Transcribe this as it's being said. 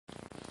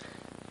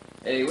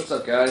Hey, what's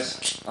up,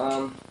 guys?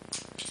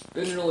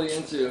 Been really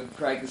into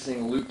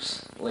practicing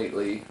loops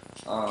lately,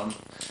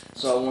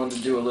 so I wanted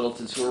to do a little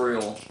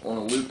tutorial on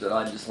a loop that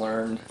I just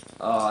learned.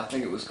 I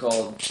think it was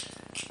called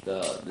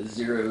the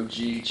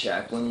 0G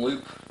Chaplin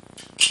loop.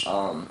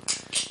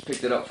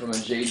 Picked it up from a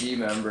JD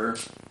member,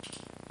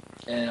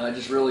 and I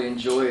just really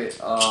enjoy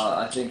it.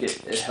 I think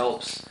it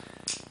helps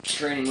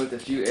training with a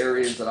few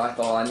areas that I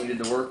thought I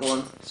needed to work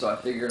on, so I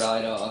figured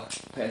I'd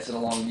pass it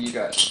along to you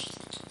guys.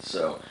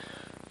 So,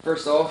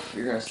 first off,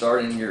 you're going to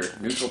start in your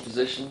neutral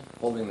position,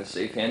 holding the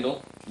safe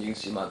handle. You can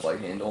see my bike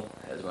handle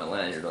has my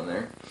lanyard on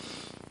there.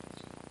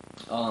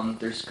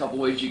 There's a couple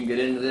ways you can get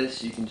into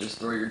this. You can just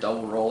throw your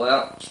double roll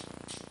out.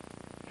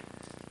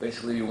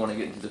 Basically, you want to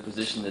get into the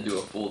position to do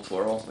a full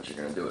twirl, but you're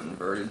going to do it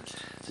inverted.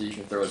 So you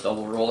can throw a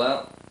double roll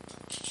out.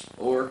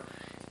 Or,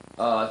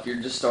 if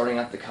you're just starting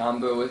out the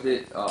combo with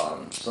it,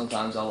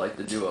 sometimes I like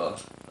to do a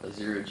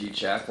 0G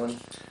Chaplin.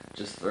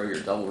 Just throw your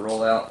double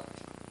roll out,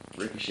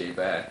 ricochet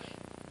back,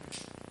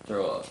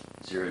 throw a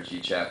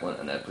 0G Chaplin,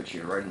 and that puts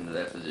you right into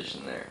that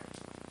position there.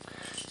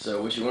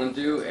 So what you want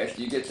to do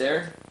after you get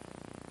there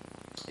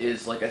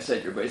is, like I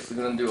said, you're basically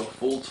going to do a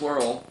full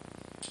twirl,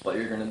 but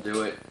you're going to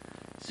do it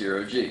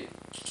 0G.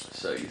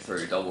 So you throw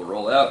your double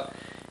roll out.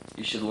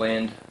 You should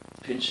land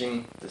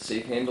pinching the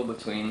safe handle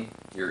between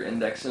your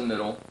index and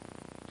middle.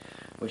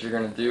 What you're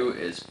going to do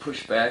is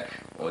push back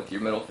with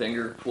your middle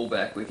finger, pull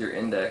back with your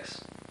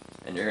index,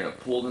 and you're going to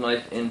pull the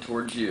knife in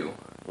towards you,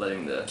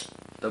 letting the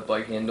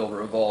bike handle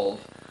revolve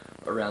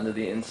around to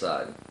the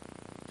inside.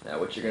 Now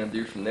what you're going to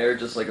do from there,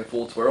 just like a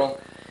full twirl,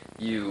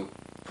 you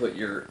put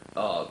your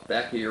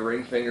back of your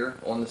ring finger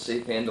on the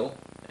safe handle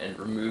and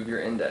remove your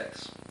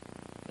index.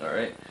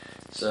 Alright,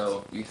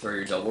 so you throw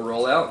your double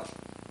roll out,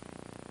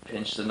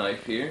 pinch the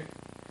knife here,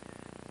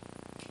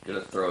 you're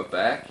going to throw it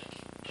back,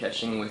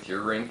 catching with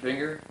your ring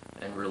finger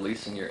and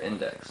releasing your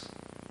index.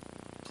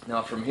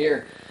 Now from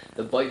here,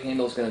 the bike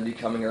handle is going to be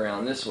coming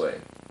around this way.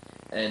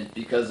 And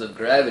because of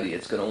gravity,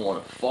 it's going to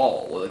want to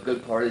fall. Well, the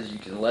good part is you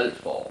can let it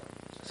fall.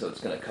 So it's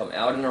going to come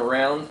out and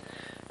around,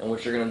 and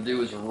what you're going to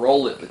do is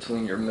roll it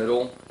between your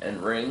middle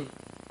and ring,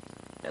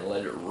 and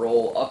let it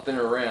roll up and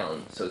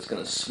around. So it's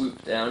going to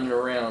swoop down and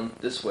around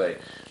this way,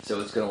 so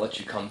it's going to let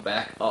you come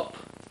back up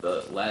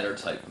the ladder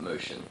type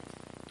motion.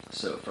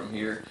 So from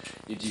here,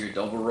 you do your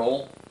double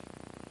roll,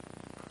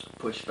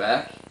 push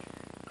back,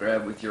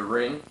 grab with your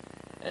ring,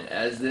 and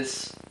as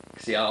this,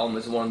 see, I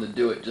almost wanted to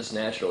do it just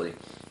naturally.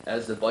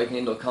 As the bike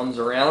handle comes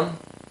around,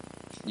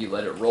 you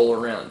let it roll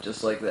around,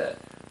 just like that.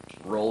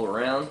 Roll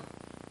around,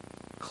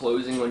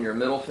 closing on your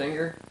middle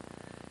finger,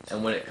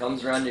 and when it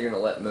comes around, you're going to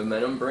let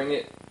momentum bring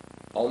it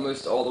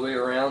almost all the way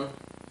around,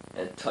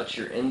 and touch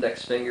your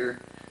index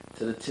finger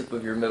to the tip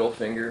of your middle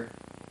finger,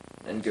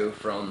 and go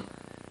from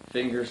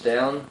fingers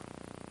down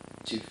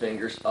to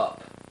fingers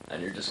up.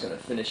 And you're just going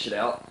to finish it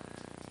out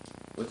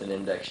with an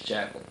index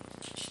Chaplin.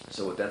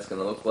 So what that's going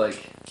to look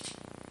like,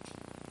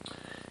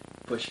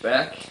 push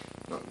back,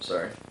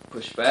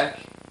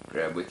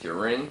 grab with your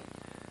ring,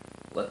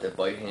 let the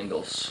bike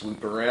handle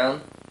swoop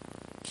around.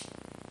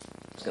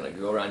 It's going to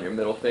go around your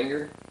middle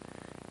finger,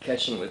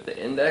 catching with the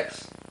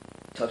index,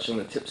 touching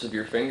the tips of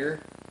your finger,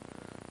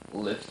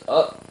 lift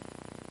up,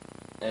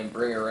 and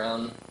bring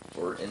around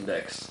for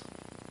index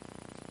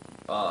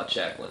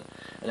Chaplin.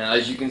 And now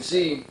as you can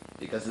see,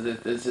 because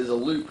this is a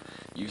loop,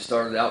 you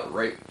started out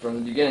right from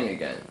the beginning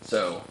again.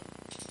 So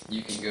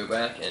you can go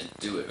back and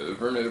do it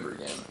over and over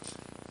again.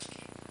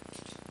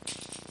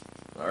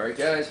 Alright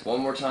guys,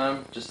 one more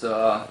time, just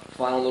a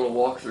final little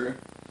walkthrough.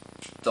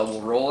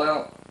 Double roll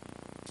out,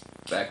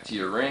 back to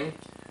your ring,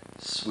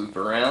 swoop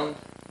around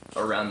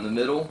the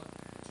middle,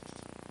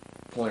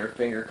 pointer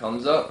finger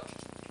comes up,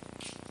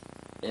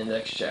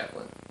 index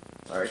Chaplin.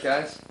 Alright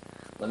guys,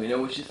 let me know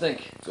what you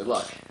think. Good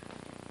luck.